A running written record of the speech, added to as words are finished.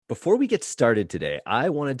Before we get started today, I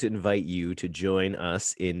wanted to invite you to join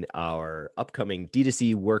us in our upcoming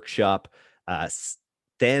D2C workshop,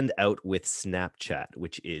 Stand Out with Snapchat,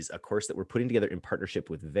 which is a course that we're putting together in partnership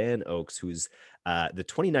with Van Oaks, who's the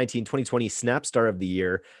 2019-2020 Snap Star of the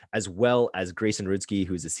Year, as well as Grayson Rudsky,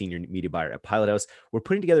 who's a senior media buyer at Pilot House. We're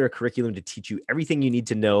putting together a curriculum to teach you everything you need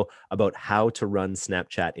to know about how to run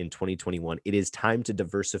Snapchat in 2021. It is time to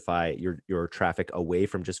diversify your traffic away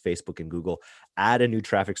from just Facebook and Google, add a new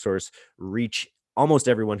traffic source, reach almost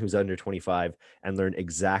everyone who's under 25 and learn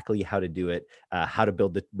exactly how to do it, how to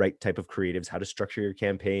build the right type of creatives, how to structure your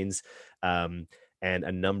campaigns, and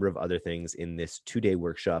a number of other things in this 2-day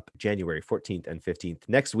workshop, January 14th and 15th.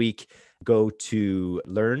 Next week, go to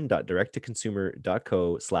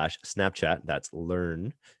learn.directtoconsumer.co/Snapchat. That's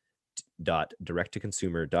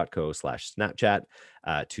learn.directtoconsumer.co/Snapchat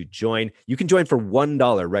to join. You can join for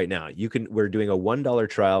 $1 right now. We're doing a $1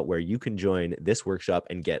 trial where you can join this workshop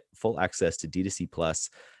and get full access to D2C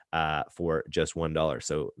Plus for just $1.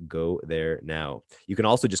 So go there now. You can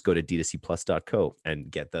also just go to d2cplus.co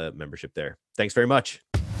and get the membership there. Thanks very much.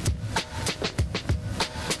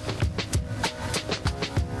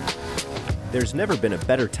 There's never been a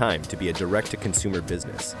better time to be a direct-to-consumer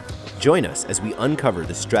business. Join us as we uncover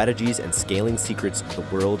the strategies and scaling secrets of the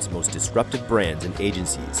world's most disruptive brands and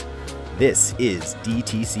agencies. This is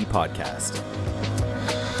DTC Podcast.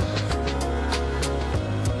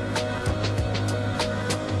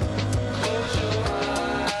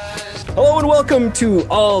 Hello and welcome to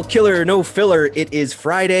All Killer No Filler. It is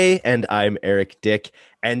Friday and I'm Eric Dick.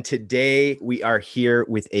 And today we are here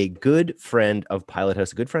with a good friend of Pilot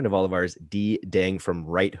House, a good friend of all of ours, Dee Dang from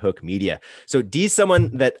Right Hook Media. So Dee's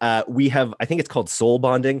someone that we have, I think it's called soul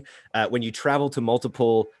bonding. When you travel to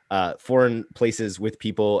multiple foreign places with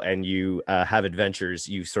people and you have adventures,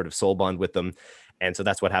 you sort of soul bond with them. And so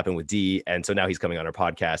that's what happened with Dee. And so now he's coming on our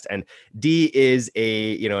podcast. And Dee is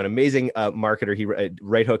an amazing marketer.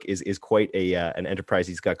 Right Hook is quite an enterprise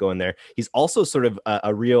he's got going there. He's also sort of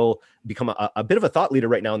become a bit of a thought leader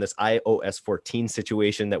right now in this iOS 14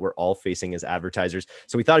 situation that we're all facing as advertisers.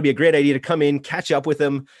 So we thought it'd be a great idea to come in, catch up with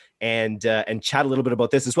him, and chat a little bit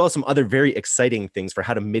about this, as well as some other very exciting things for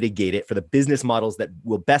how to mitigate it, for the business models that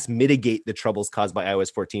will best mitigate the troubles caused by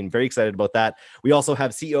iOS 14. Very excited about that. We also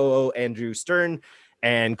have COO Andrew Stern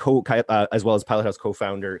and as well as Pilot House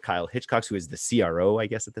co-founder Kyle Hitchcock, who is the CRO, I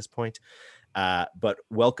guess, at this point. But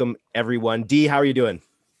welcome, everyone. Dee, how are you doing?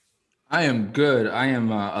 I am good. I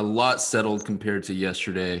am a lot settled compared to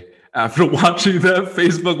yesterday after watching that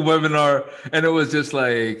Facebook webinar. And it was just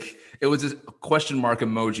question mark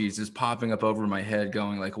emojis just popping up over my head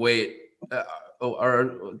going like, wait,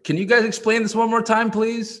 can you guys explain this one more time,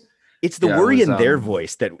 please? It's the worry in their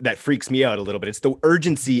voice that freaks me out a little bit. It's the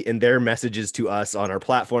urgency in their messages to us on our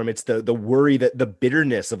platform. It's the worry, that the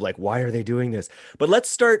bitterness of like, why are they doing this? But let's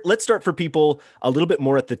start for people a little bit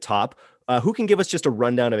more at the top. Who can give us just a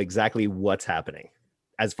rundown of exactly what's happening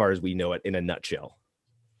as far as we know it in a nutshell?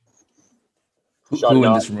 Who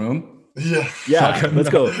in this room? Yeah. Let's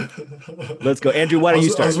go. Andrew, why don't you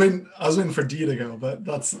start? I was waiting for Dee to go, but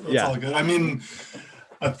that's all good. I mean,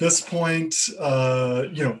 at this point,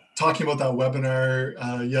 talking about that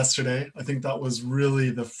webinar yesterday, I think that was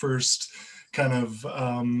really the first kind of,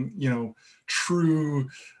 true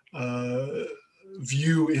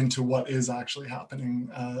view into what is actually happening.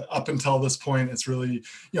 Up until this point, it's really,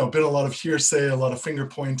 been a lot of hearsay, a lot of finger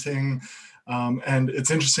pointing. And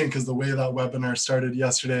it's interesting because the way that webinar started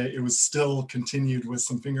yesterday, it was still continued with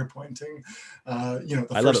some finger pointing. I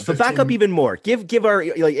love it. But back up even more. Give our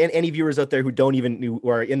any viewers out there who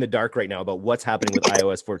are in the dark right now about what's happening with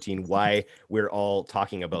iOS 14, why we're all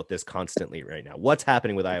talking about this constantly right now. What's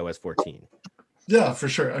happening with iOS 14? Yeah, for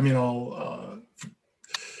sure. I mean,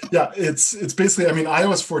 it's basically,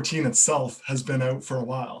 iOS 14 itself has been out for a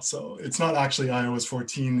while. So it's not actually iOS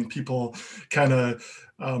 14. People kind of,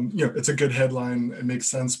 it's a good headline. It makes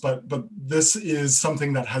sense. But this is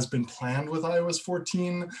something that has been planned with iOS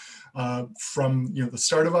 14 from the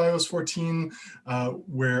start of iOS 14,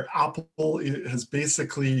 where Apple has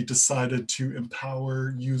basically decided to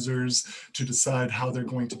empower users to decide how they're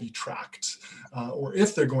going to be tracked. Or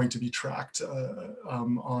if they're going to be tracked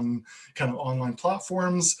on kind of online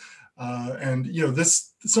platforms.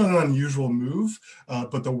 It's not an unusual move,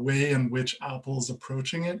 but the way in which Apple's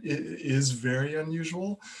approaching it is very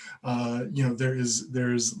unusual.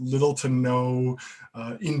 There's little to no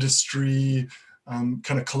industry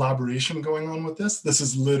kind of collaboration going on with this. This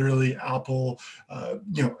is literally Apple,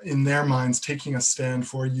 in their minds, taking a stand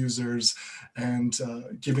for users and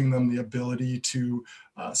giving them the ability to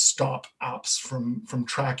stop apps from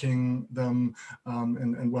tracking them,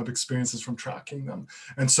 and web experiences from tracking them.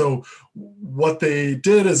 And so what they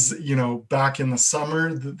did is, back in the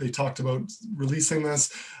summer, they talked about releasing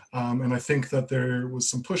this. And I think that there was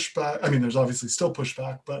some pushback. I mean, there's obviously still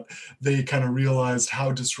pushback, but they kind of realized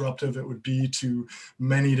how disruptive it would be to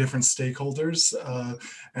many different stakeholders.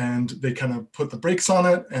 And they kind of put the brakes on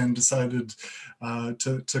it and decided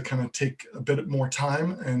to kind of take a bit more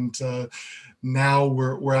time. And now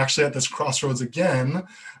we're actually at this crossroads again,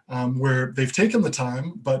 where they've taken the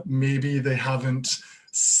time, but maybe they haven't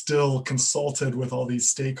still consulted with all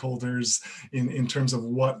these stakeholders in terms of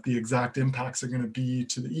what the exact impacts are going to be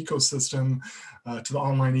to the ecosystem, to the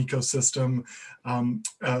online ecosystem,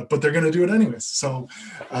 but they're going to do it anyways. So,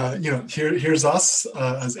 here's us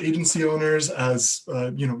as agency owners, as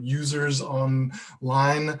users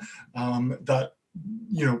online that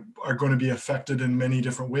are going to be affected in many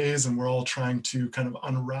different ways, and we're all trying to kind of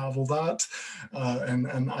unravel that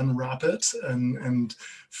and unwrap it and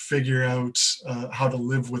figure out how to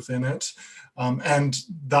live within it. And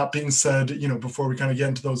that being said, before we kind of get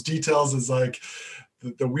into those details, is like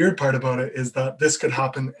the weird part about it is that this could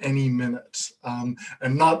happen any minute,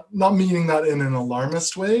 and not meaning that in an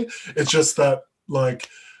alarmist way. It's just that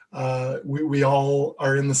we all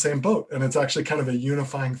are in the same boat, and it's actually kind of a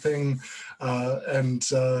unifying thing.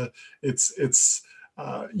 It's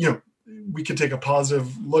we could take a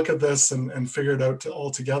positive look at this and figure it out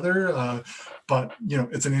all together. But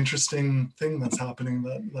it's an interesting thing that's happening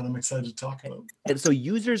that I'm excited to talk about. And so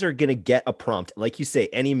users are going to get a prompt, like you say,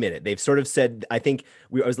 any minute. They've sort of said, I think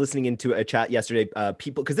I was listening into a chat yesterday,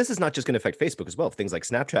 people, because this is not just going to affect Facebook as well. Things like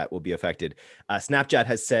Snapchat will be affected. Snapchat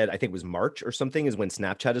has said, I think it was March or something, is when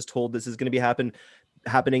Snapchat is told this is going to be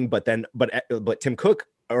happening. But Tim Cook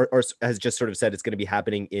has just sort of said it's going to be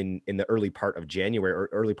happening in the early part of January or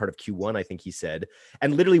early part of Q1, I think he said.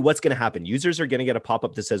 And literally what's going to happen? Users are going to get a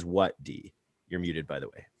pop-up that says what, D? You're muted, by the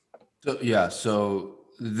way. So, yeah. So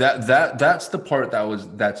that's the part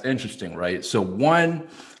that's interesting, right? So one,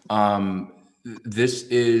 this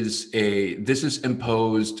is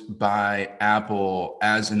imposed by Apple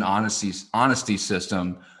as an honesty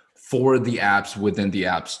system for the apps within the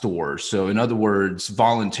App Store. So in other words,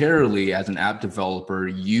 voluntarily as an app developer,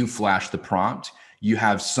 you flash the prompt, you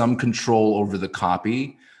have some control over the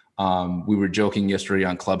copy. We were joking yesterday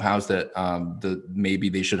on Clubhouse that maybe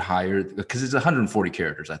they should hire, because it's 140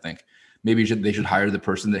 characters, I think. Maybe they should hire the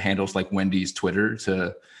person that handles like Wendy's Twitter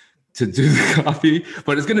to do the copy.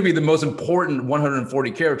 But it's going to be the most important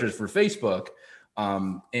 140 characters for Facebook.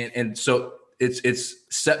 And so it's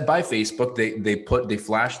set by Facebook. They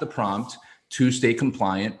flash the prompt to stay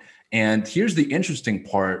compliant. And here's the interesting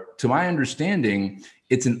part. To my understanding,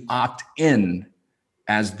 it's an opt-in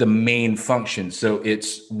as the main function. So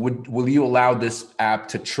it's will you allow this app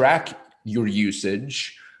to track your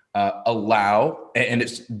usage? Allow, and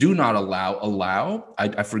it's do not allow.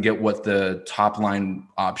 I forget what the top line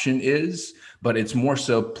option is, but it's more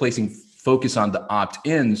so placing focus on the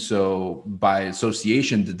opt-in. So by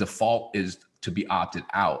association, the default is to be opted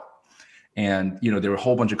out. And there were a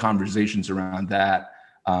whole bunch of conversations around that.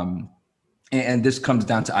 And this comes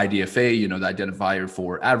down to IDFA, the identifier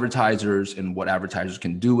for advertisers and what advertisers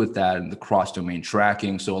can do with that, and the cross-domain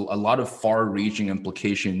tracking. So a lot of far-reaching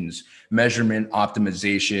implications, measurement,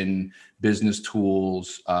 optimization, business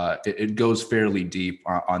tools. It goes fairly deep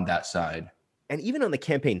on that side. And even on the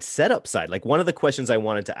campaign setup side, like one of the questions I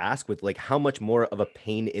wanted to ask with like, how much more of a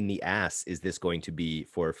pain in the ass is this going to be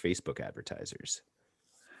for Facebook advertisers?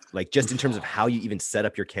 Like just in terms of how you even set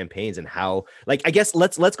up your campaigns and how, like, I guess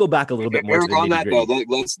let's go back a little bit more. On that though,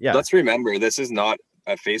 let's remember this is not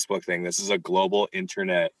a Facebook thing. This is a global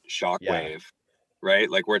internet shockwave, right?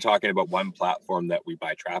 Like we're talking about one platform that we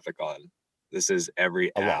buy traffic on. This is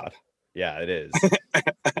every app. Lot. Yeah, it is.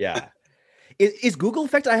 Yeah. Is Google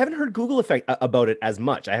affected? I haven't heard Google about it as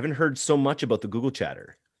much. I haven't heard so much about the Google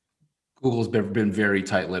chatter. Google's been very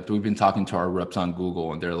tight-lipped. We've been talking to our reps on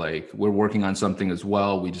Google, and they're like, we're working on something as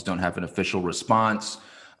well. We just don't have an official response.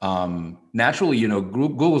 Naturally,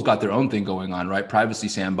 Google's got their own thing going on, right? Privacy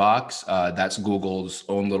Sandbox. That's Google's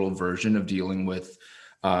own little version of dealing with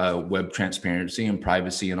web transparency and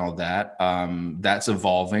privacy and all that. That's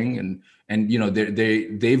evolving, and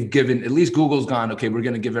they've given, at least Google's gone, okay, we're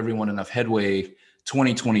going to give everyone enough headway.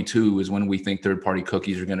 2022 is when we think third-party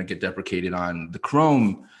cookies are going to get deprecated on the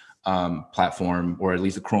Chrome platform, or at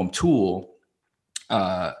least the Chrome tool.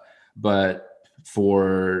 But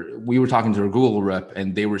we were talking to a Google rep,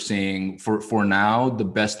 and they were saying for now, the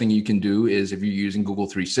best thing you can do is if you're using Google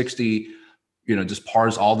 360, just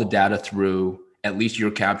parse all the data through. At least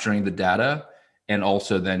you're capturing the data. And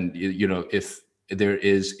also then, if there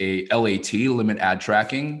is a LAT, limit ad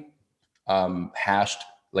tracking, hashed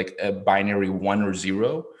like a binary 1 or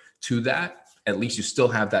 0 to that. At least you still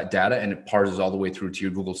have that data, and it parses all the way through to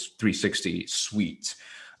your Google 360 suite.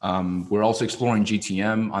 We're also exploring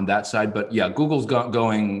GTM on that side, but yeah, Google's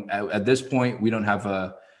going at this point. We don't have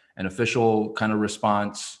an official kind of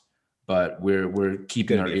response, but we're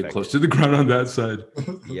keeping our ear close to the ground on that side.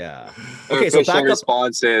 Yeah. Okay, so back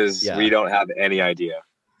response is we don't have any idea.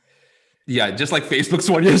 Yeah, just like Facebook's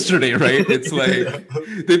one yesterday, right? It's like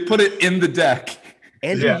they put it in the deck.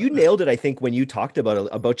 Andrew, you nailed it, I think, when you talked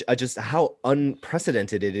about just how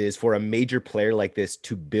unprecedented it is for a major player like this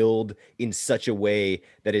to build in such a way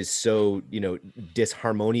that is so,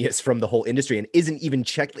 disharmonious from the whole industry, and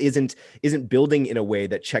isn't building in a way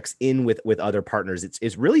that checks in with other partners.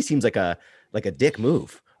 It really seems like a dick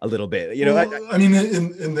move a little bit, I mean,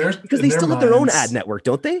 in their, because they still have their own ad network,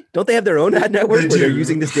 don't they? Don't they have their own ad network where they're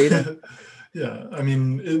using this data? Yeah, I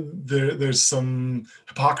mean, there's some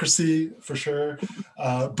hypocrisy for sure,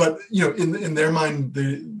 but in their mind,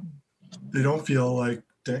 they don't feel like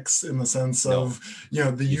dicks in the sense of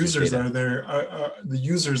the users are the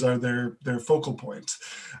users are their focal point,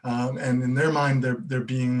 and in their mind they're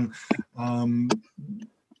being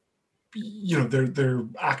they're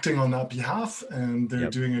acting on that behalf, and they're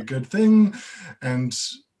doing a good thing, and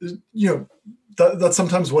that's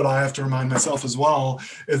sometimes what I have to remind myself as well,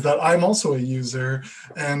 is that I'm also a user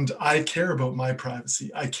and I care about my privacy.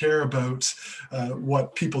 I care about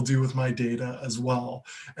what people do with my data as well.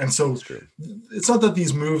 And so it's not that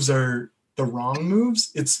these moves are the wrong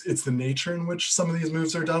moves. It's the nature in which some of these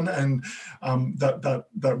moves are done, and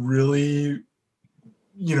that really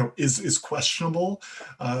is questionable.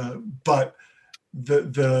 But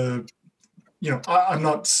I'm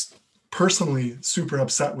not personally super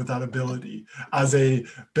upset with that ability. As a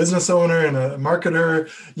business owner and a marketer,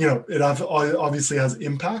 it obviously has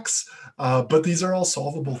impacts, but these are all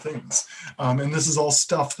solvable things. And this is all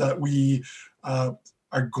stuff that we are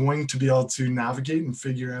going to be able to navigate and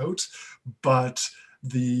figure out. But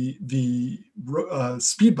the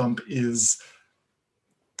speed bump is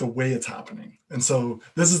the way it's happening. And so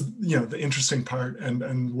this is, the interesting part,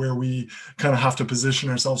 and where we kind of have to position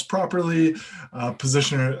ourselves properly,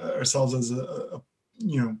 position ourselves as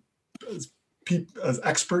as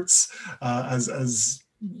experts, as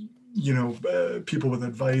people with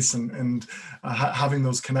advice and having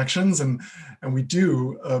those connections, and we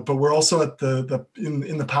do, but we're also at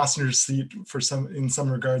in the passenger seat in some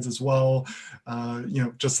regards as well.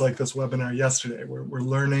 Just like this webinar yesterday, we're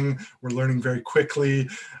learning very quickly.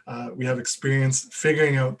 We have experience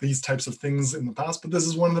figuring out these types of things in the past, but this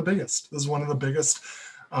is one of the biggest. This is one of the biggest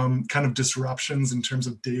kind of disruptions in terms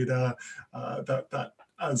of data that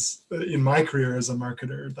as in my career as a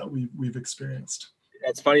marketer that we've experienced.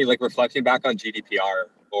 It's funny, like reflecting back on GDPR,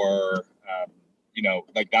 or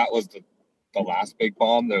like that was the last big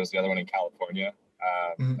bomb. There was the other one in California.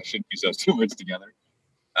 I shouldn't use those two words together.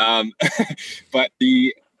 But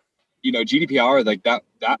the GDPR, like that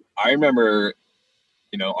I remember,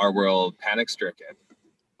 our world panic stricken,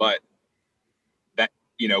 but that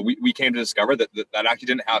we came to discover that actually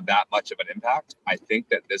didn't have that much of an impact. I think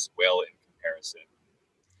that this will in comparison,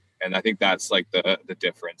 and I think that's like the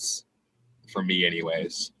difference. For me,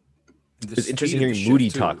 anyways. It was interesting hearing Moody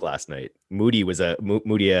talk last night. Moody was the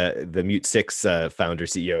Mute 6 founder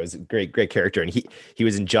CEO. Is a great character, and he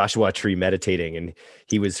was in Joshua Tree meditating, and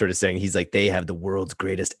he was sort of saying, he's like, they have the world's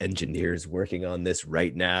greatest engineers working on this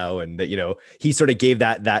right now, and that he sort of gave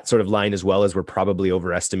that sort of line, as well as we're probably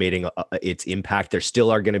overestimating its impact. There still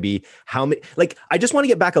are going to be how many. Like, I just want to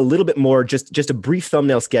get back a little bit more, just a brief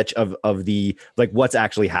thumbnail sketch of the like what's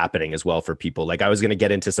actually happening as well for people. Like, I was going to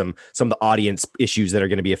get into some of the audience issues that are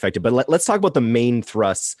going to be affected, but let's talk about the main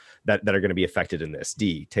thrusts that are going to be affected in this.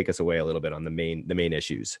 D, take us away a little bit on the main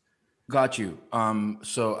issues. Got you.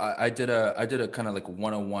 So I did a kind of like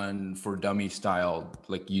 101 for dummy style,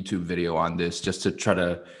 like YouTube video on this, just to try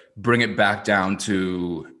to bring it back down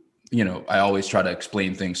to, I always try to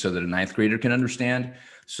explain things so that a ninth grader can understand.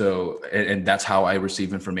 So, and that's how I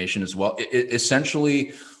receive information as well.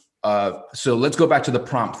 Essentially, so let's go back to the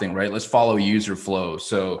prompt thing, right? Let's follow user flow.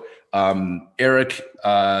 So Eric,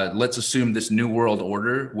 let's assume this new world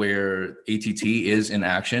order where ATT is in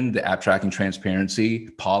action, the app tracking transparency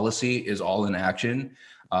policy is all in action.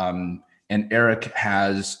 And Eric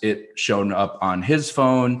has it shown up on his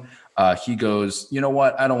phone. He goes, you know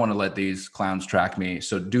what? I don't want to let these clowns track me.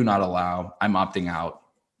 So do not allow. I'm opting out.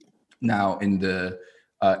 Now in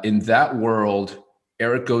that world,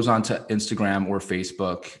 Eric goes onto Instagram or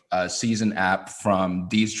Facebook, sees an app from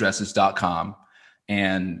thesedresses.com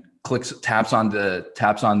and taps on the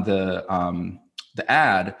the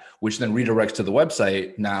ad, which then redirects to the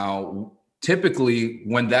website. Now, typically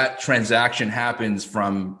when that transaction happens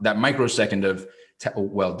from that microsecond of,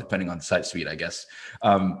 well, depending on the site speed, I guess,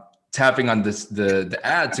 tapping on the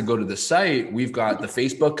ad to go to the site, we've got the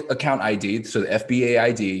Facebook account ID, so the FBA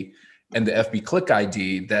ID, and the FB click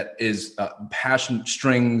ID that is hash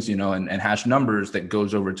strings, and hash numbers that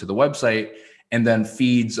goes over to the website and then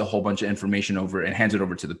feeds a whole bunch of information over and hands it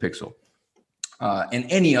over to the pixel. And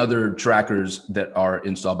any other trackers that are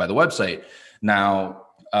installed by the website. Now,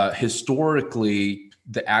 historically,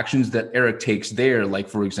 the actions that Eric takes there, like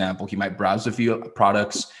for example, he might browse a few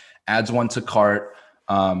products, adds one to cart,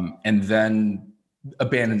 and then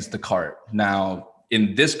abandons the cart. Now,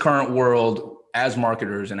 in this current world, as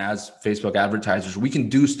marketers and as Facebook advertisers, we can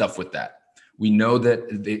do stuff with that. We know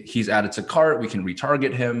that he's added to cart, we can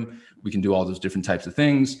retarget him, we can do all those different types of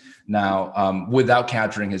things now without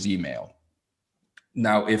capturing his email.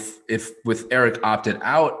 Now, if with Eric opted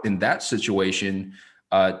out in that situation,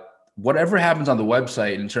 whatever happens on the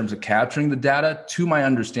website in terms of capturing the data, to my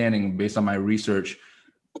understanding, based on my research,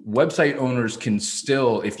 website owners can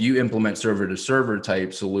still, if you implement server to server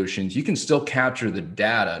type solutions, you can still capture the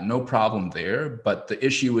data, no problem there. But the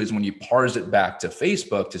issue is when you parse it back to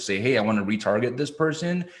Facebook to say, hey, I want to retarget this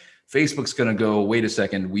person, Facebook's going to go, wait a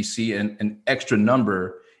second, we see an extra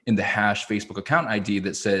number in the hash Facebook account ID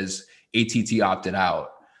that says ATT opted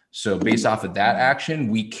out. So based off of that action,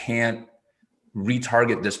 we can't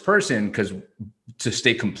retarget this person because to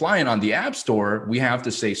stay compliant on the App Store, we have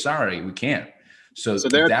to say, sorry, we can't. So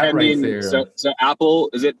they're that pending, right there. So Apple,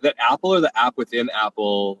 is it the Apple or the app within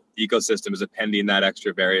Apple ecosystem is it pending that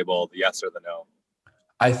extra variable, the yes or the no?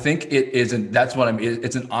 I think it isn't. That's what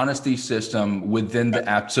it's an honesty system within the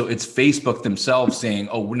app. So it's Facebook themselves saying,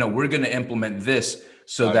 oh, no, we're going to implement this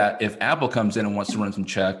so that if Apple comes in and wants to run some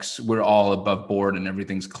checks, we're all above board and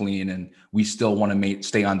everything's clean. And we still want to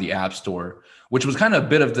stay on the App Store, which was kind of a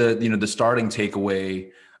bit of the starting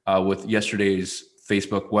takeaway with yesterday's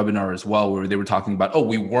Facebook webinar as well, where they were talking about, oh,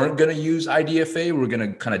 we weren't going to use IDFA. We're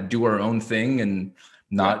going to kind of do our own thing and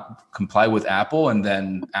not comply with Apple. And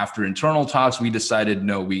then after internal talks, we decided,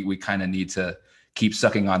 no, we kind of need to keep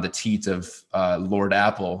sucking on the teat of Lord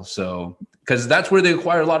Apple. So, because that's where they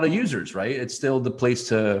acquire a lot of users, right? It's still the place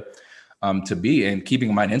to be. And keeping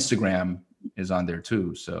in mind, Instagram is on there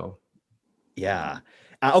too. So, yeah.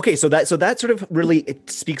 Okay, so that sort of really it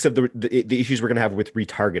speaks of the issues we're going to have with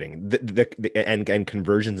retargeting and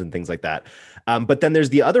conversions and things like that. But then there's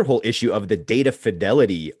the other whole issue of the data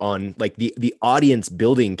fidelity on like the audience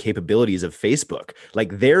building capabilities of Facebook.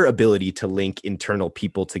 Like their ability to link internal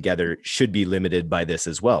people together should be limited by this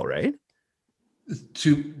as well, right?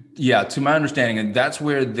 To my understanding, and that's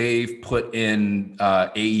where they've put in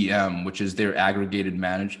AEM, which is their aggregated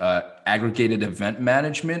event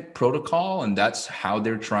management protocol, and that's how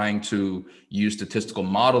they're trying to use statistical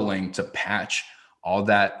modeling to patch all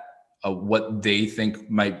that what they think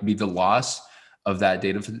might be the loss of that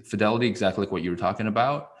data fidelity, exactly like what you were talking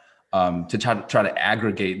about, to try to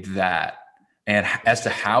aggregate that. And as to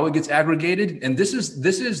how it gets aggregated, and this is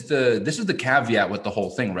the caveat with the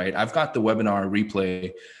whole thing, right? I've got the webinar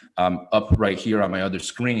replay up right here on my other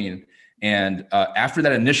screen, and after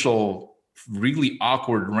that initial really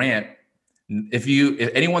awkward rant, if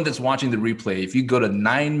anyone that's watching the replay, if you go to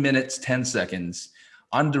 9 minutes 10 seconds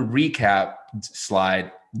on the recap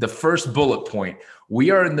slide, the first bullet point,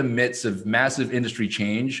 we are in the midst of massive industry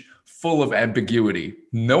change, full of ambiguity.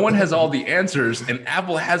 No one has all the answers, and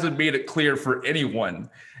Apple hasn't made it clear for anyone.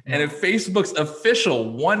 And if Facebook's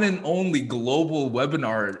official one and only global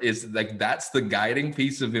webinar is like that's the guiding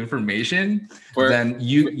piece of information, then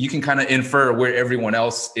you can kind of infer where everyone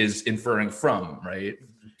else is inferring from, right?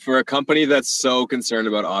 For a company that's so concerned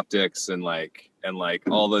about optics and like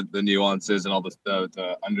all the nuances and all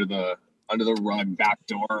the under the rug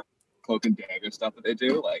backdoor cloak and dagger stuff that they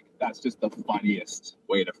do, like that's just the funniest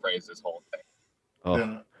way to phrase this whole thing.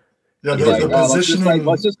 Yeah, the positioning.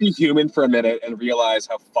 Let's just be human for a minute and realize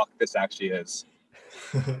how fucked this actually is.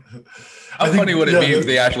 How funny would it be if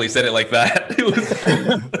they actually said it like that?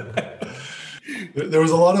 There was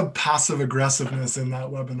a lot of passive aggressiveness in that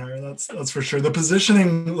webinar. That's for sure. The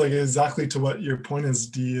positioning, like exactly to what your point is,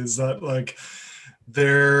 D, is that like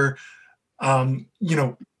they're,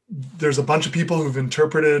 there's a bunch of people who've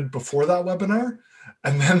interpreted before that webinar.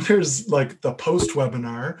 And then there's like the post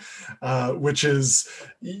webinar, which is,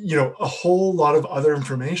 a whole lot of other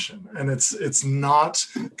information, and it's not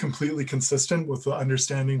completely consistent with the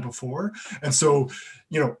understanding before. And so,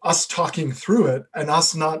 us talking through it and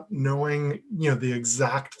us not knowing, the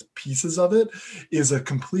exact pieces of it is a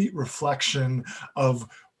complete reflection of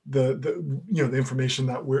the information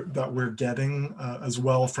that we're getting as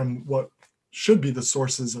well from what should be the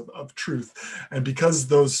sources of truth. And because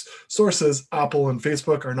those sources, Apple and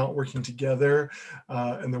Facebook, are not working together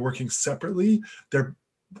and they're working separately, they're,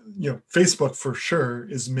 Facebook for sure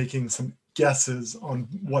is making some guesses on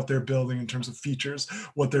what they're building in terms of features,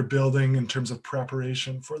 what they're building in terms of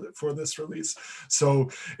preparation for this release. So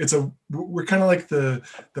we're kind of like the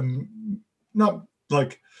not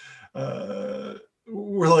like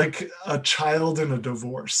we're like a child in a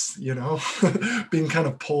divorce, being kind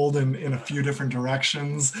of pulled in a few different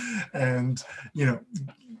directions, and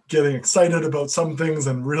getting excited about some things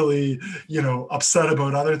and really, upset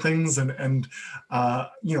about other things. And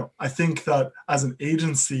I think that as an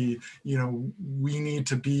agency, we need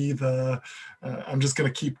to be I'm just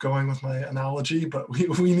going to keep going with my analogy, but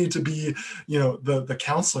we need to be, the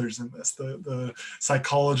counselors in this, the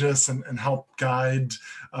psychologists, and help guide,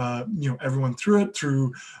 everyone through it,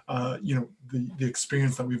 through, the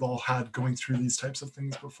experience that we've all had going through these types of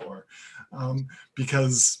things before.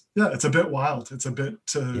 Because it's a bit wild. It's a bit,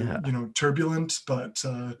 turbulent, but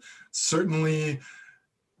certainly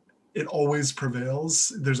it always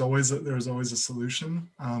prevails. There's always a solution.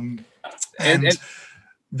 And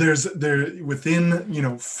there's within,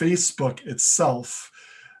 Facebook itself,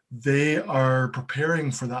 they are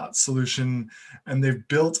preparing for that solution, and they've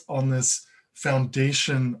built on this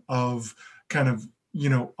foundation of kind of,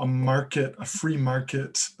 a market, a free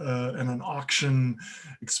market, and an auction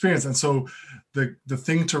experience. And so the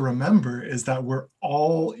thing to remember is that we're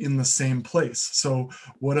all in the same place. So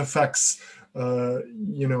what affects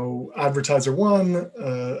advertiser 1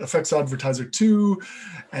 affects advertiser 2,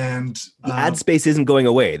 and the ad space isn't going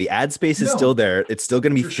away. The ad space is still there. It's still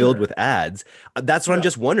going to be filled with ads. That's what I'm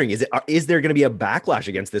just wondering. Is there going to be a backlash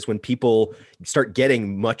against this when people start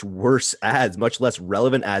getting much worse ads, much less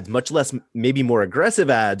relevant ads, much less, maybe more aggressive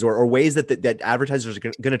ads, or ways that advertisers are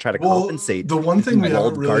going to try to compensate the one thing in a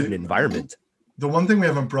walled garden environment? The one thing we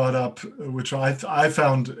haven't brought up, which I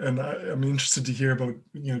found, and I'm interested to hear about,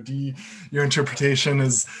 your interpretation,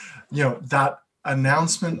 is, that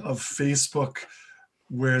announcement of Facebook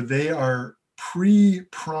where they are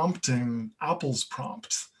pre-prompting Apple's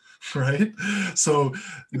prompt, right? So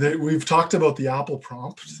we've talked about the Apple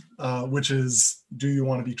prompt, which is, do you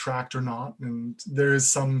want to be tracked or not? And there is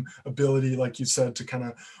some ability, like you said, to kind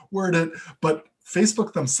of word it, but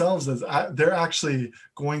Facebook themselves, they're actually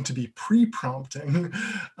going to be pre-prompting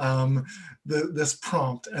this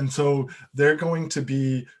prompt. And so they're going to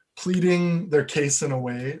be pleading their case in a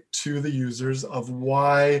way to the users of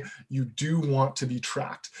why you do want to be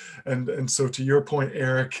tracked. And so to your point,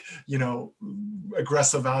 Eric,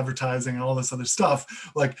 aggressive advertising and all this other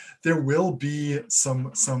stuff, like there will be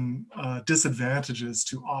some disadvantages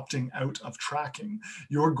to opting out of tracking.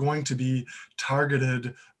 You're going to be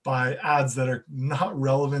targeted by ads that are not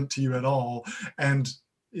relevant to you at all. And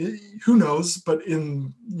who knows, but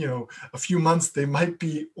in a few months they might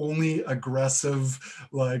be only aggressive,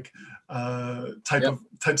 like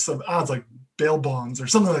types of ads, like bail bonds or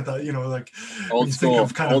something like that, like old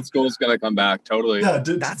school is going to come back totally.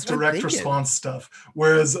 That's direct response stuff,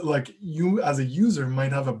 whereas like you as a user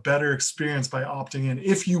might have a better experience by opting in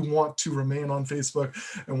if you want to remain on Facebook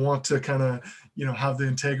and want to kind of have the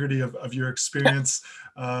integrity of your experience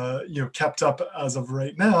kept up as of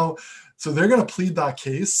right now. So they're going to plead that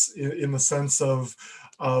case in the sense of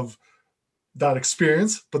that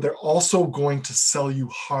experience, but they're also going to sell you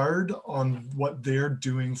hard on what they're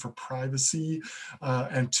doing for privacy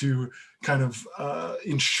and to kind of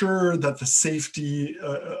ensure that the safety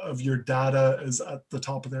of your data is at the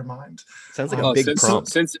top of their mind. Sounds like a big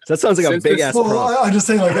prompt. That sounds like a big ass prompt. I'm just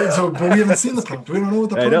saying, but we haven't seen the prompt. We don't know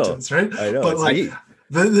what the prompt is, right? I know.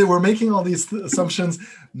 But they were making all these assumptions,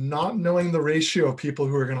 not knowing the ratio of people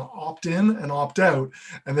who are going to opt in and opt out.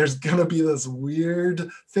 And there's going to be this weird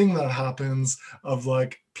thing that happens of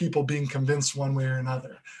like people being convinced one way or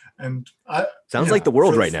another. And sounds like the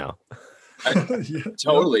world right now.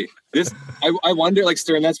 Totally. I wonder, like,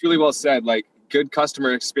 Stern, that's really well said, like good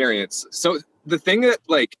customer experience. So the thing that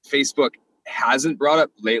like Facebook hasn't brought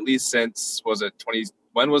up lately since,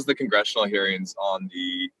 when was the congressional hearings on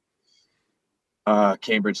the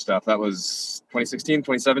Cambridge stuff? That was 2016,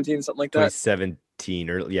 2017, something like that. 2017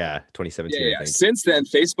 or 2017. Yeah. Since then,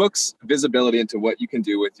 Facebook's visibility into what you can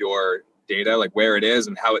do with your data, like where it is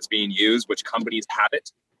and how it's being used, which companies have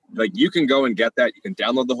it, like you can go and get that. You can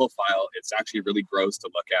download the whole file. It's actually really gross to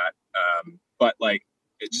look at. But like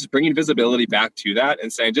it's just bringing visibility back to that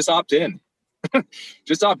and saying, just opt in.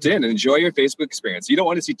 Just opt in and enjoy your Facebook experience. You don't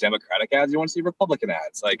want to see Democratic ads. You want to see Republican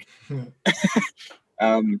ads. Like,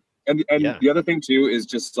 And the other thing too is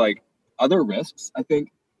just like other risks. I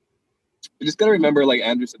think You just got to remember, like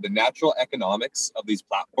Andrew said, the natural economics of these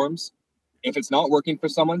platforms. If it's not working for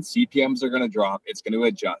someone, CPMs are going to drop. It's going to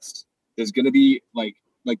adjust. There's going to be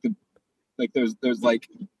there's like,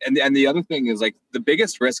 and the other thing is like the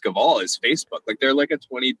biggest risk of all is Facebook. Like they're like a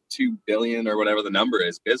 22 billion or whatever the number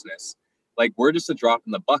is business. Like we're just a drop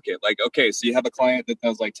in the bucket. Like, okay, so you have a client that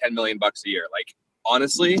does like 10 million bucks a year. Like,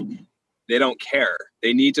 honestly, they don't care.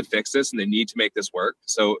 They need to fix this and they need to make this work.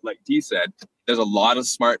 So like Dee said, there's a lot of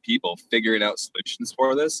smart people figuring out solutions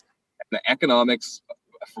for this. And the economics,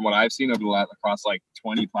 from what I've seen over the last, across like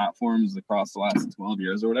 20 platforms across the last 12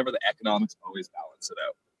 years or whatever, the economics always balance it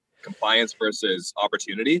out. Compliance versus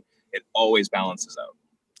opportunity, it always balances out.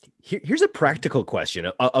 Here's a practical question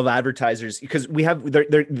of advertisers, because we have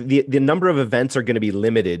the number of events are going to be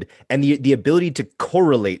limited, and the ability to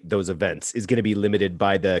correlate those events is going to be limited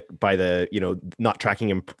by the not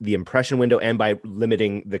tracking the impression window and by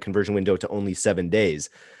limiting the conversion window to only 7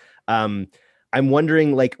 days. I'm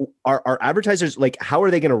wondering, like, are advertisers, like, how are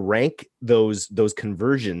they going to rank those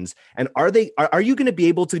conversions? And are you going to be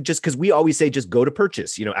able to, just because we always say just go to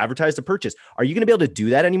purchase, advertise to purchase. Are you going to be able to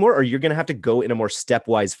do that anymore? Or you're going to have to go in a more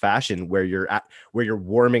stepwise fashion where you're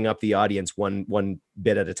warming up the audience one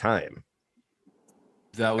bit at a time?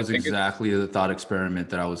 That was exactly the thought experiment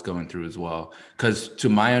that I was going through as well. Because to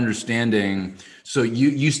my understanding, so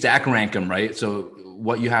you stack rank them, right? So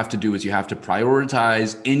what you have to do is you have to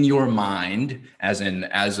prioritize in your mind, as an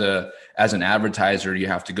advertiser, you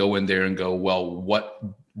have to go in there and go, well,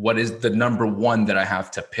 what is the number one that I have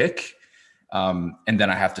to pick? And then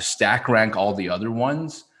I have to stack rank all the other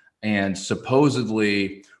ones. And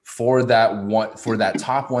supposedly for that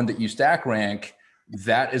top one that you stack rank,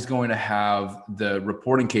 that is going to have the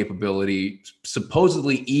reporting capability,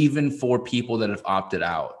 supposedly even for people that have opted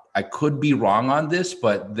out. I could be wrong on this,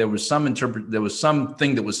 but there was something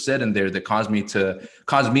that was said in there that caused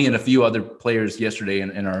me and a few other players yesterday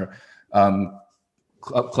in our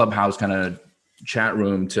clubhouse kind of chat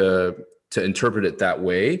room to interpret it that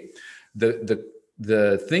way. The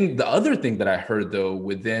other thing that I heard though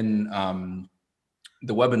within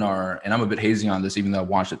the webinar, and I'm a bit hazy on this, even though I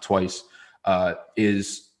watched it twice,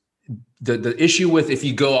 is the issue with, if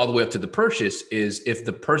you go all the way up to the purchase, is if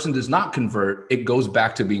the person does not convert, it goes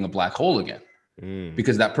back to being a black hole again,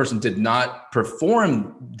 because that person did not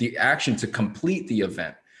perform the action to complete the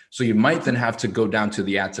event. So you might then have to go down to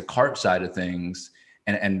the add to cart side of things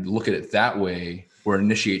and look at it that way, or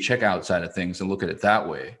initiate checkout side of things and look at it that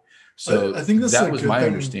way. So I think that was my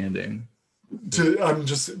understanding. I'm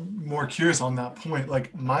just more curious on that point.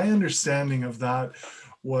 Like, my understanding of that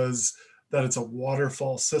was that it's a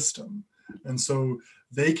waterfall system. And so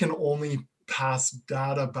they can only pass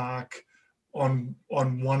data back on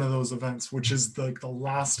one of those events, which is the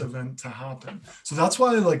last event to happen. So that's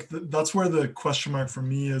why, like, that's where the question mark for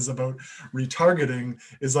me is about retargeting,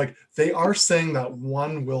 is like, they are saying that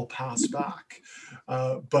one will pass back.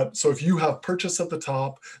 But so if you have purchase at the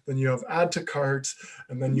top, then you have add to cart,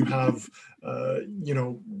 and then you have,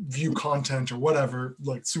 view content or whatever,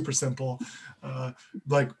 like super simple,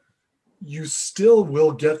 you still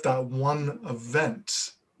will get that one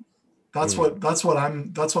event. That's what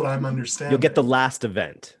I'm understanding. You'll get the last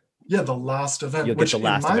event. Yeah, the last event. You'll get the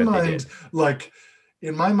last event.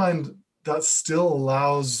 In my mind, that still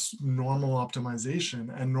allows normal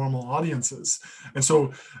optimization and normal audiences. And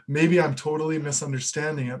so maybe I'm totally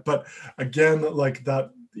misunderstanding it. But again, like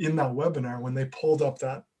that in that webinar, when they pulled up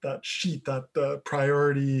that sheet, that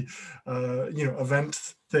priority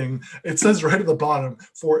event thing, it says right at the bottom,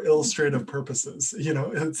 for illustrative purposes.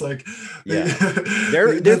 It's like, yeah,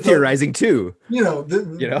 they're theorizing too.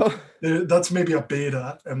 That's maybe a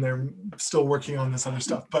beta, and they're still working on this other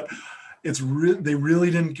stuff. But they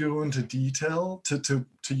really didn't go into detail to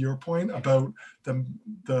your point about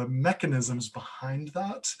the mechanisms behind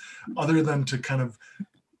that, other than to kind of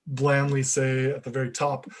blandly say at the very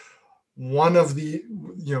top, one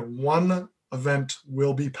event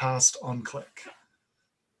will be passed on click.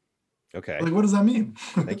 Okay. Like, what does that mean?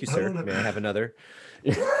 Thank you, sir. May I have another?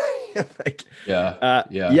 Yeah.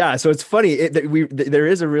 So it's funny. There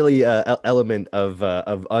is a really element of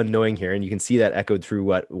unknowing here, and you can see that echoed through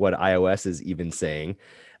what iOS is even saying.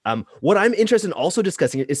 What I'm interested in also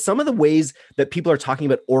discussing is some of the ways that people are talking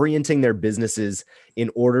about orienting their businesses in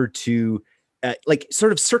order to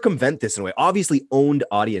sort of circumvent this in a way. Obviously, owned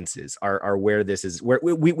audiences are where this is, where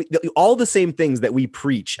we all the same things that we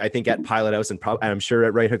preach, I think, at Pilot House and I'm sure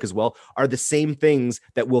at Right Hook as well, are the same things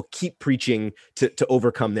that we'll keep preaching to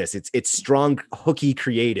overcome this. It's strong, hooky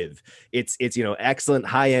creative. It's excellent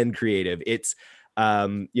high-end creative. It's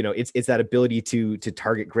it's that ability to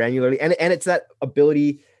target granularly, and it's that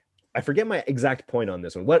ability I forget my exact point on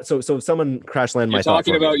this one. What? So someone crash land my You're thought.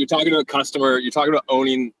 Talking about customer. You're talking about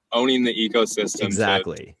owning the ecosystem.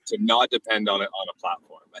 Exactly. To not depend on it on a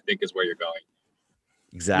platform, I think is where you're going.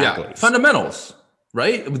 Exactly. Yeah. Fundamentals,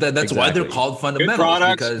 right? That's why they're called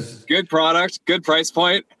fundamentals. Good product, good price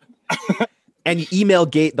point. And email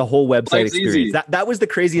gate the whole website experience. Easy. That was the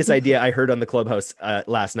craziest idea I heard on the Clubhouse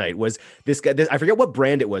last night. Was this guy? I forget what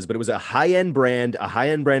brand it was, but it was a high-end brand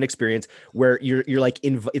experience where you're like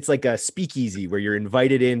it's like a speakeasy where you're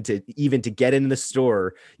invited in to get in the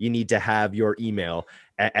store. You need to have your email.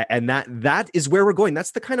 And that is where we're going.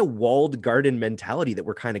 That's the kind of walled garden mentality that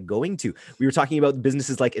we're kind of going to. We were talking about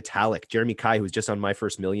businesses like Italic, Jeremy Kai, who's just on My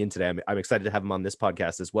First Million today. I'm excited to have him on this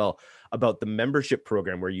podcast as well, about the membership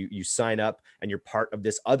program where you sign up and you're part of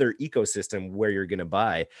this other ecosystem where you're going to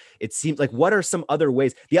buy. It seems like, what are some other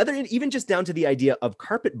ways? The other, even just down to the idea of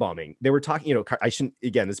carpet bombing. They were talking, I shouldn't,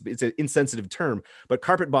 again, it's an insensitive term, but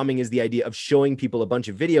carpet bombing is the idea of showing people a bunch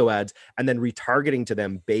of video ads and then retargeting to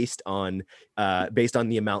them based on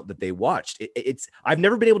the amount that they watched. I've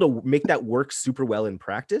never been able to make that work super well in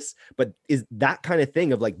practice, but is that kind of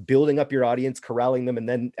thing of like building up your audience, corralling them, and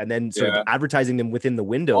then sort of advertising them within the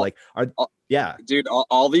window. Dude,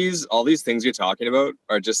 all these things you're talking about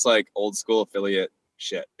are just like old school affiliate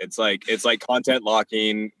shit. It's like content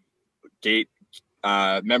locking, gate,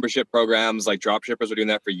 membership programs. Like drop shippers were doing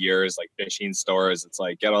that for years. Like fishing stores. It's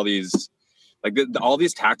like, get all these, like all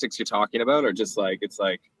these tactics you're talking about are just like, it's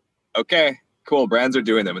like, okay, cool, brands are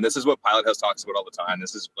doing them, and this is what Pilot House talks about all the time.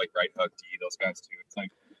 This is like Right Hook, those guys too.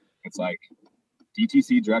 It's like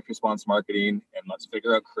DTC, direct response marketing, and let's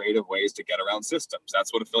figure out creative ways to get around systems.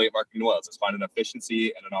 That's what affiliate marketing was. It's finding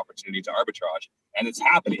efficiency and an opportunity to arbitrage, and it's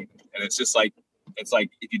happening. And it's just like,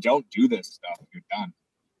 if you don't do this stuff, you're done.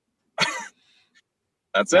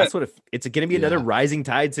 That's it. It's going to be another rising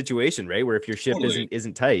tide situation, right? Where if your ship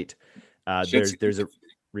isn't tight, there's a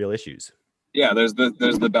real issues. Yeah, there's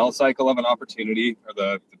the bell cycle of an opportunity, or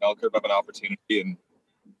the bell curve of an opportunity, and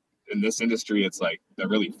in this industry, it's like they're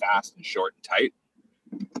really fast and short and tight,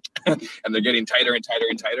 and they're getting tighter and tighter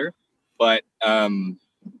and tighter. But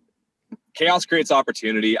chaos creates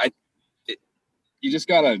opportunity. You just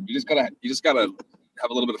gotta have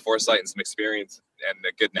a little bit of foresight and some experience and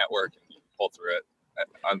a good network and pull through it.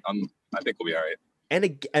 I think we'll be all right.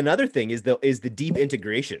 And another thing is the deep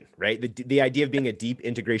integration, right? The idea of being a deep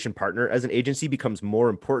integration partner as an agency becomes more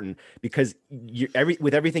important because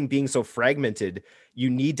with everything being so fragmented, you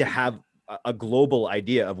need to have a global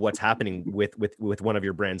idea of what's happening with one of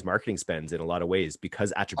your brand's marketing spends in a lot of ways,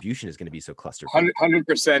 because attribution is going to be so clustered.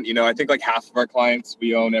 100%. I think like half of our clients,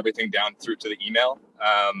 we own everything down through to the email.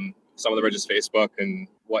 Some of them are just Facebook and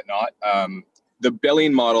whatnot. The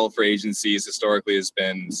billing model for agencies historically has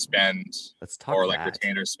been spend or like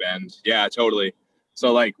retainer spend. Yeah, totally.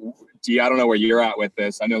 So like, I don't know where you're at with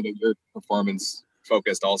this. I know that you're performance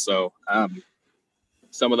focused also.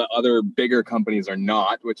 Some of the other bigger companies are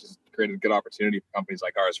not, which has created a good opportunity for companies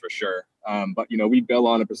like ours for sure. But we bill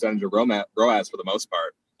on a percentage of ROAS for the most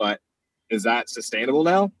part. But is that sustainable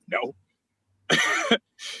now? No.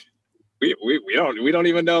 we don't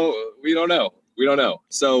even know. We don't know.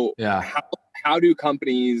 So yeah. How do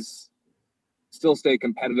companies still stay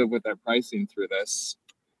competitive with their pricing through this?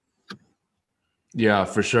 Yeah,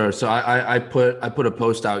 for sure. So I put a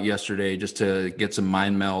post out yesterday just to get some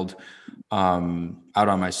mind meld out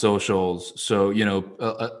on my socials. So,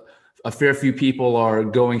 a fair few people are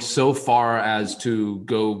going so far as to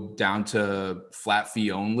go down to flat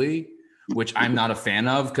fee only, which I'm not a fan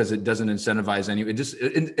of because it doesn't incentivize it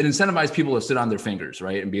incentivizes people to sit on their fingers,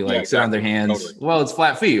 right? And be like, sit on their hands. Totally. Well, it's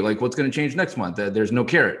flat fee. Like, what's going to change next month? There's no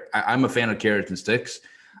carrot. I'm a fan of carrots and sticks.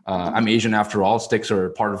 I'm Asian after all. Sticks are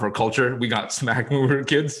part of our culture. We got smacked when we were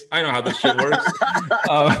kids. I know how this shit works.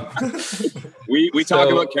 We talk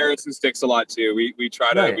about carrots and sticks a lot too. We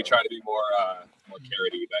try to be more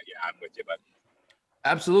carroty, but yeah, I'm with you, bud.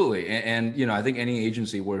 Absolutely, and I think any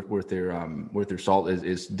agency worth their salt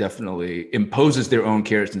is definitely imposes their own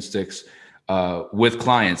carrots and sticks with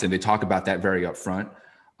clients, and they talk about that very upfront.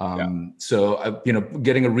 So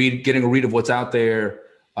getting a read of what's out there.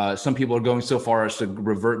 Some people are going so far as to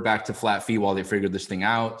revert back to flat fee while they figure this thing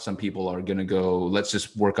out. Some people are going to go, let's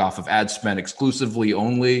just work off of ad spend exclusively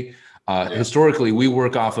only. Historically, we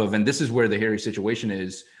work off of, and this is where the hairy situation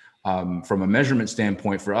is from a measurement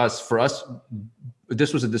standpoint for us.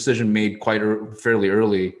 This was a decision made fairly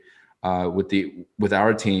early with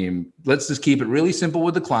our team. Let's just keep it really simple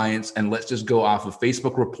with the clients, and let's just go off of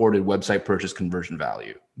Facebook reported website purchase conversion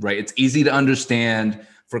value, right? It's easy to understand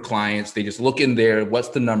for clients. They just look in there, what's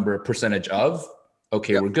the number, percentage of,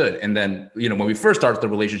 okay, we're good. And then, when we first start the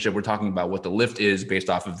relationship, we're talking about what the lift is based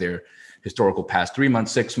off of their historical past 3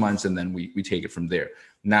 months, 6 months, and then we take it from there.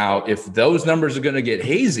 Now, if those numbers are going to get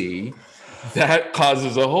hazy, that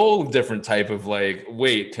causes a whole different type of like,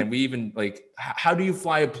 wait, can we even how do you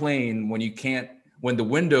fly a plane when you can't, when the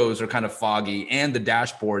windows are kind of foggy and the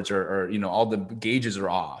dashboards are all the gauges are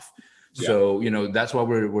off? Yeah. So, that's why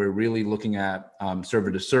we're really looking at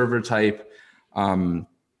server to server type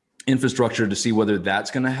infrastructure to see whether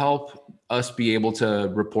that's going to help us be able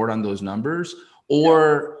to report on those numbers,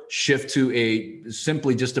 or shift to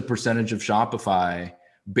simply just a percentage of Shopify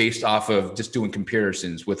based off of just doing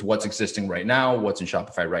comparisons with what's existing right now, what's in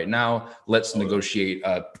Shopify right now. Let's negotiate,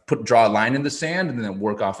 draw a line in the sand, and then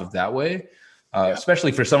work off of that way.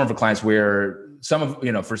 Especially for some of our clients, where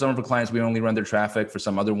for some of our clients, we only run their traffic. For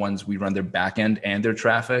some other ones, we run their back end and their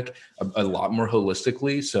traffic a lot more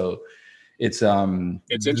holistically. So it's interesting.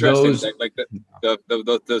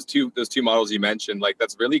 Those two models you mentioned,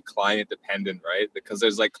 that's really client dependent, right? Because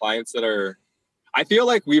there's clients that are, I feel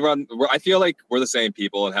like we're the same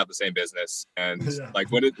people and have the same business. And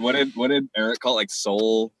what did Eric call it?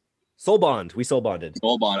 Soul bond. We soul bonded.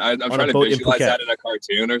 Soul bond. I'm trying to visualize that in a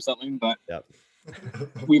cartoon or something, but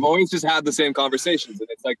we've always just had the same conversations, and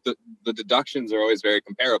it's the deductions are always very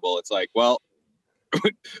comparable. It's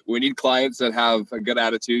we need clients that have a good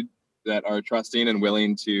attitude, that are trusting and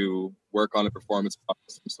willing to work on a performance of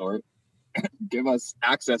some sort, give us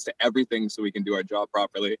access to everything so we can do our job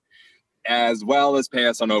properly, as well as pay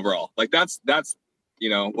us on overall. That's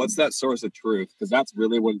what's that source of truth? Because that's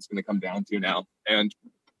really what it's going to come down to now. And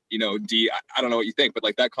D, I don't know what you think, but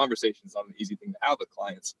that conversation is not an easy thing to have with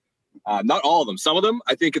clients. Not all of them. Some of them,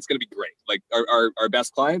 I think it's going to be great. Our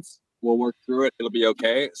best clients, we'll work through it. It'll be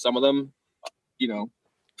okay. Some of them, a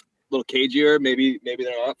little cagier. Maybe they're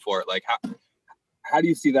not up for it. How do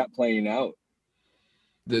you see that playing out?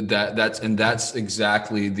 That's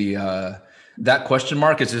exactly that question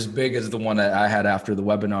mark is as big as the one that I had after the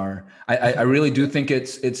webinar. I really do think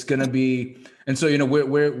it's going to be, and so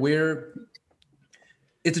we're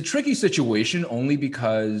it's a tricky situation only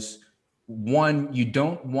because, one, you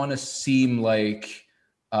don't want to seem like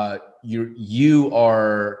you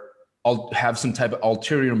have some type of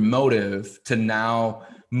ulterior motive to now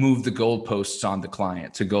move the goalposts on the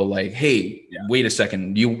client, to go hey, wait a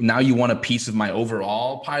second, you want a piece of my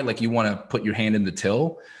overall pie, you want to put your hand in the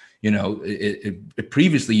till. It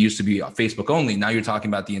previously used to be Facebook only. Now you're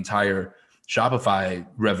talking about the entire Shopify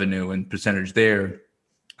revenue and percentage there.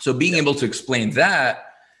 So being able to explain that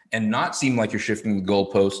and not seem like you're shifting the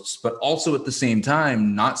goalposts, but also at the same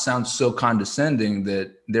time not sound so condescending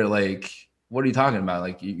that they're what are you talking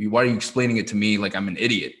about? Why are you explaining it to me like I'm an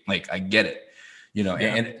idiot? I get it,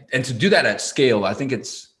 and to do that at scale, I think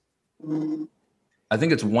it's one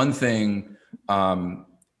thing.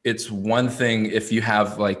 It's one thing if you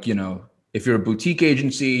have if you're a boutique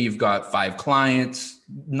agency, you've got 5 clients,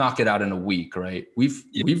 knock it out in a week, right? We've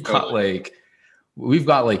got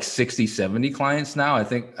 60, 70 clients now. I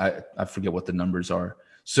think I forget what the numbers are.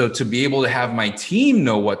 So to be able to have my team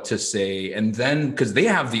know what to say, and then because they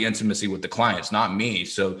have the intimacy with the clients, not me.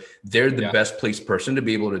 So they're the best placed person to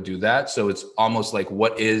be able to do that. So it's almost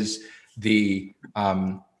what is the,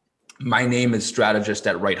 my name is strategist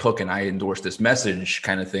at Right Hook and I endorse this message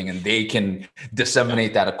kind of thing. And they can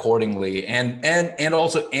disseminate that accordingly and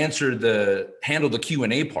also handle the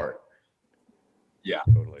Q&A part. Yeah,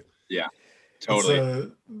 totally. Yeah.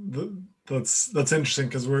 Totally. That's interesting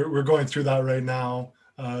because we're going through that right now,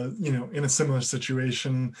 in a similar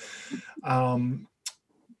situation,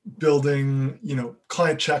 building,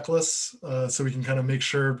 client checklists so we can kind of make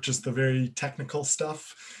sure just the very technical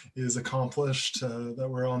stuff is accomplished, that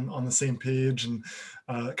we're on the same page and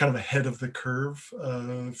kind of ahead of the curve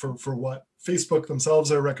for what Facebook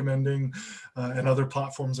themselves are recommending and other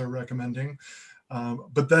platforms are recommending.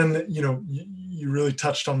 But then, you really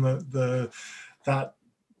touched on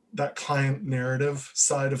that client narrative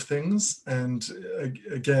side of things. And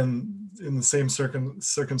again, in the same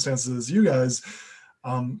circumstances as you guys,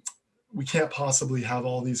 we can't possibly have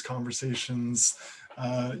all these conversations,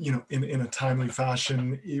 in a timely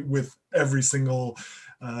fashion with every single,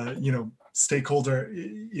 stakeholder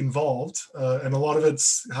involved. And a lot of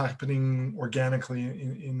it's happening organically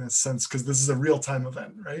in a sense, because this is a real-time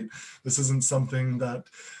event, right? This isn't something that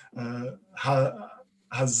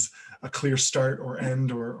has a clear start or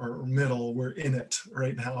end or middle. We're in it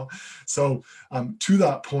right now. So to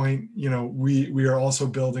that point, we are also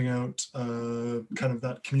building out kind of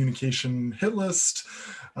that communication hit list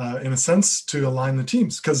in a sense to align the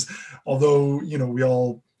teams. Because although, we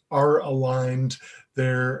all are aligned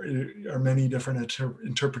there are many different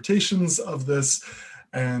interpretations of this.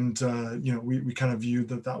 And, we kind of viewed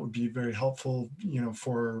that would be very helpful,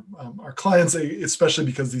 for our clients, especially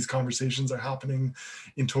because these conversations are happening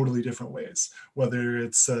in totally different ways, whether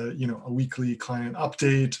it's, a weekly client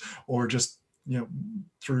update or just,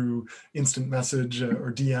 through instant message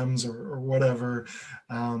or DMs or whatever.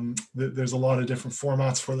 There's a lot of different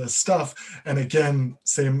formats for this stuff. And again,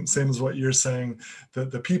 same as what you're saying,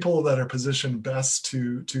 the people that are positioned best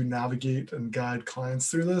to navigate and guide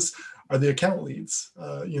clients through this are the account leads,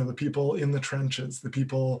 the people in the trenches, the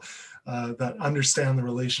people that understand the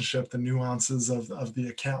relationship, the nuances of the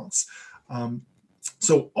accounts.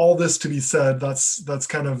 So all this to be said, that's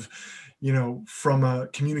kind of, from a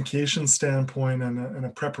communication standpoint and a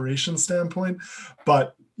preparation standpoint,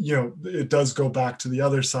 but it does go back to the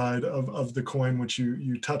other side of the coin, which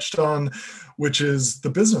you touched on, which is the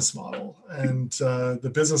business model and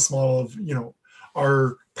the business model of,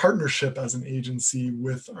 our partnership as an agency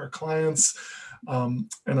with our clients. And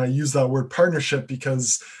I use that word partnership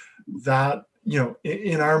because that,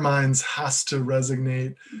 in our minds has to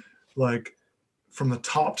resonate like from the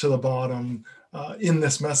top to the bottom in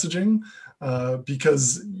this messaging,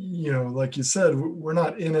 because, like you said, we're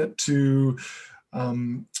not in it to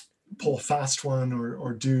pull a fast one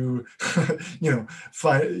or do,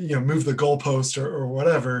 move the goalpost or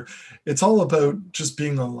whatever. It's all about just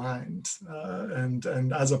being aligned.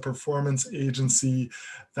 And as a performance agency,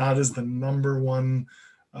 that is the number one,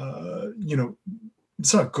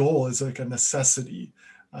 it's not a goal, it's like a necessity,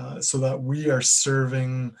 so that we are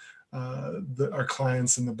serving our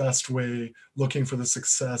clients in the best way, looking for the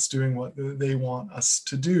success, doing what they want us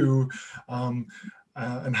to do,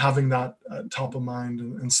 and having that top of mind.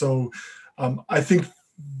 And so I think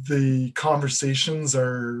the conversations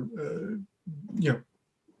are,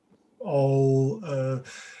 all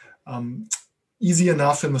easy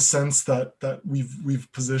enough in the sense that we've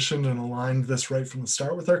positioned and aligned this right from the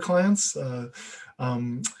start with our clients.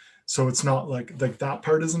 So it's not like that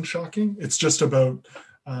part isn't shocking. It's just about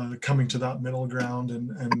coming to that middle ground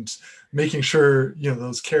and making sure,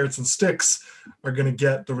 those carrots and sticks are going to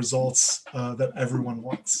get the results that everyone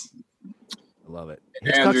wants. I love it.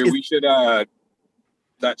 Andrew, we should, that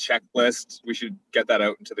checklist, we should get that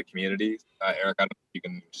out into the community. Eric, I don't know if you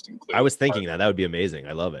can just include. I was thinking that would be amazing.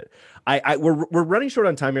 I love it. We're running short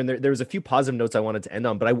on time here, and there was a few positive notes I wanted to end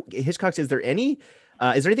on, but Hitchcock, is there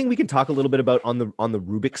anything we can talk a little bit about on the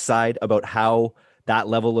Rubik side about how that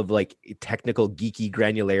level of like technical geeky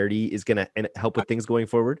granularity is going to help with things going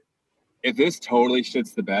forward? If this totally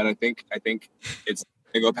shits the bed, I think it's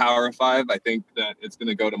going to go Power of 5. I think that it's going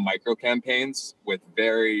to go to micro campaigns with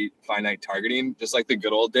very finite targeting, just like the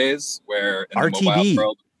good old days where in RTB. the mobile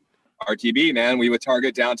world, RTB, man, we would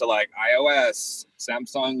target down to like iOS,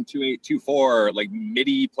 Samsung 2824, like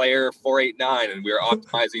MIDI player 489, and we were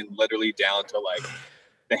optimizing literally down to like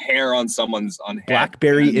the hair on someone's head.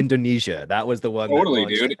 BlackBerry Indonesia. That was the one. Totally,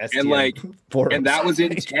 dude. And that was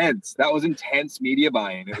intense. That was intense media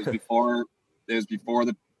buying. It was before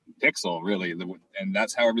the Pixel, really. And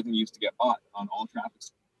that's how everything used to get bought on all traffic.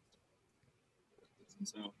 And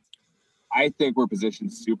so I think we're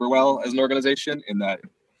positioned super well as an organization in that,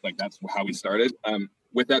 like, that's how we started.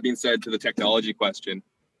 With that being said, to the technology question,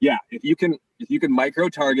 yeah, if you can micro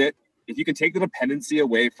target, if you can take the dependency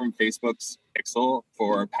away from Facebook's Pixel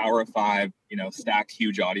for Power of 5, stacked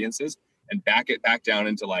huge audiences, and back it back down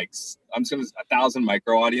into like, I'm just going to 1,000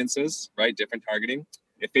 micro audiences, right? Different targeting.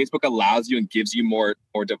 If Facebook allows you and gives you more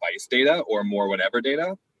device data or more whatever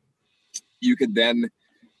data, you could then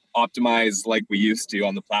optimize like we used to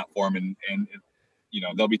on the platform, and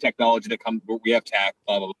there'll be technology that comes. We have tech,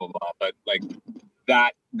 blah blah blah blah. But like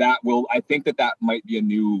that will, I think that might be a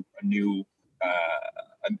new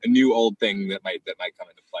old thing that might come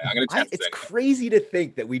into play. I'm going to test it. It's crazy to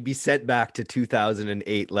think that we'd be sent back to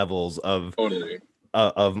 2008 levels of totally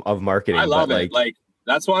of marketing. I love it. Like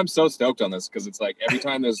that's why I'm so stoked on this, because it's like every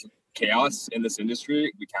time there's chaos in this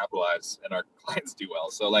industry, we capitalize and our clients do well.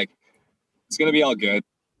 So like it's going to be all good.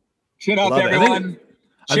 Chin up, everyone.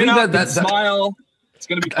 Chin up and smile. It's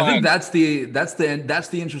going to be fun. I think that's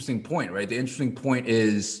the interesting point, right? The interesting point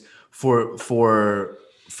is for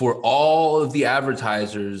all of the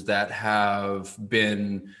advertisers that have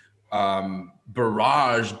been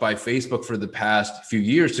barraged by Facebook for the past few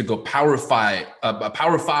years to go Power 5,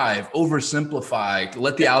 oversimplify,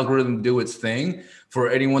 let the algorithm do its thing. For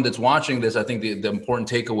anyone that's watching this, I think the important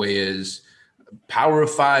takeaway is Power of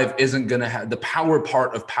 5 isn't going to have the power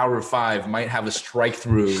part of Power 5 might have a strike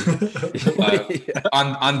through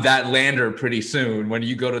on that lander pretty soon when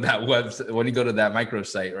you go to that website, when you go to that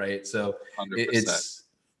microsite, right? So 100%.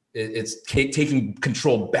 it's taking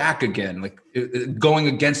control back again, like going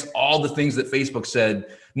against all the things that Facebook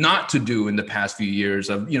said not to do in the past few years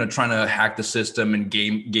of, trying to hack the system and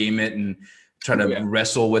game it and try to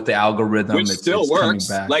wrestle with the algorithm. Which still works.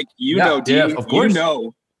 Like, of course.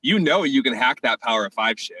 You can hack that Power of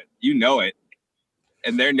 5 shit. You know it.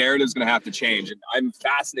 And their narrative's going to have to change. And I'm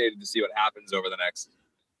fascinated to see what happens over the next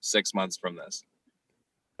 6 months from this.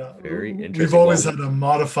 Very interesting. We've always had a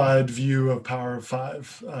modified view of Power of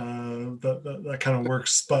 5 that kind of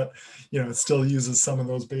works, but it still uses some of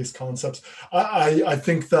those base concepts. I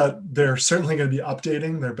think that they're certainly going to be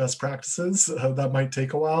updating their best practices. That might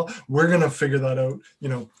take a while. We're going to figure that out.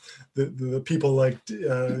 The people like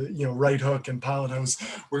Right Hook and Pilot House,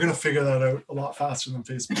 we're going to figure that out a lot faster than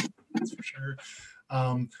Facebook. That's for sure.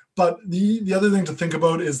 But the other thing to think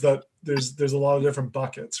about is that there's a lot of different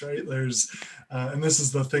buckets, right? And this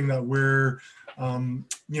is the thing that we're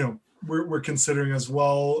considering as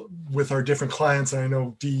well with our different clients. And I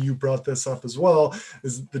know D, you brought this up as well,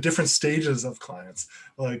 is the different stages of clients.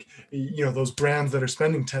 Like, those brands that are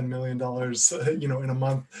spending $10 million, in a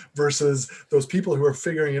month versus those people who are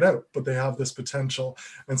figuring it out, but they have this potential.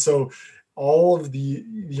 And so all of the,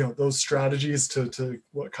 those strategies to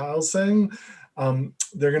what Kyle's saying,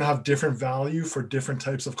 they're going to have different value for different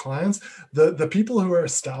types of clients. The people who are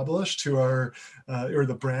established, or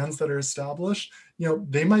the brands that are established,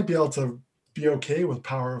 they might be able to be okay with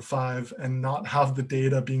Power of 5 and not have the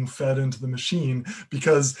data being fed into the machine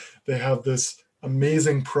because they have this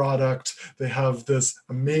amazing product, they have this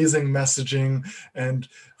amazing messaging, and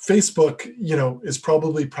Facebook, is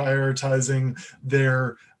probably prioritizing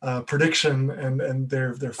their prediction and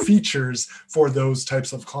their features for those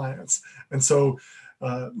types of clients. And so,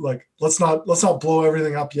 let's not blow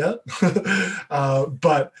everything up yet,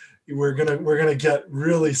 but we're gonna get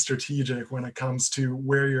really strategic when it comes to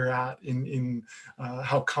where you're at in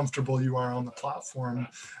how comfortable you are on the platform,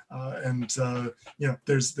 and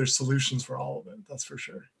there's solutions for all of it. That's for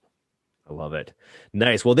sure. I love it.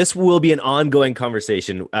 Nice. Well, this will be an ongoing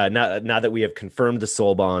conversation. Now that we have confirmed the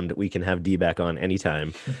soul bond, we can have D back on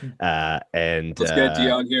anytime. And let's get D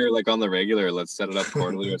on here like on the regular. Let's set it up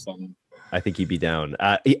quarterly or something. I think he'd be down,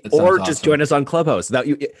 or just awesome. Join us on Clubhouse. That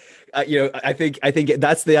I think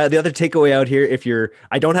that's the other takeaway out here.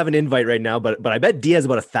 I don't have an invite right now, but I bet D has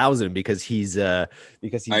about 1,000 because he's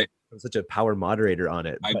such a power moderator on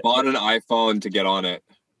it. I bought an iPhone to get on it.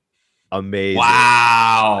 Amazing!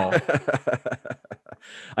 Wow.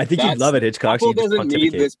 I think you'd love it, Hitchcock. Apple doesn't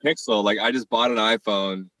need this Pixel. Like, I just bought an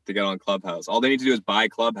iPhone to get on Clubhouse. All they need to do is buy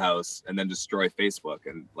Clubhouse and then destroy Facebook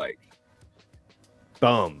and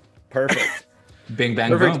boom. Perfect. Bing,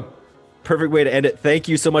 bang, boom. Perfect way to end it. Thank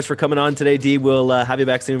you so much for coming on today, D. We'll have you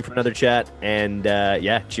back soon for another chat. And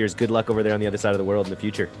cheers. Good luck over there on the other side of the world in the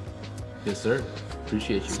future. Yes, sir.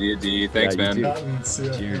 Appreciate you. See you, D. Thanks, man. See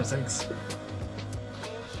ya. Cheers. Thanks.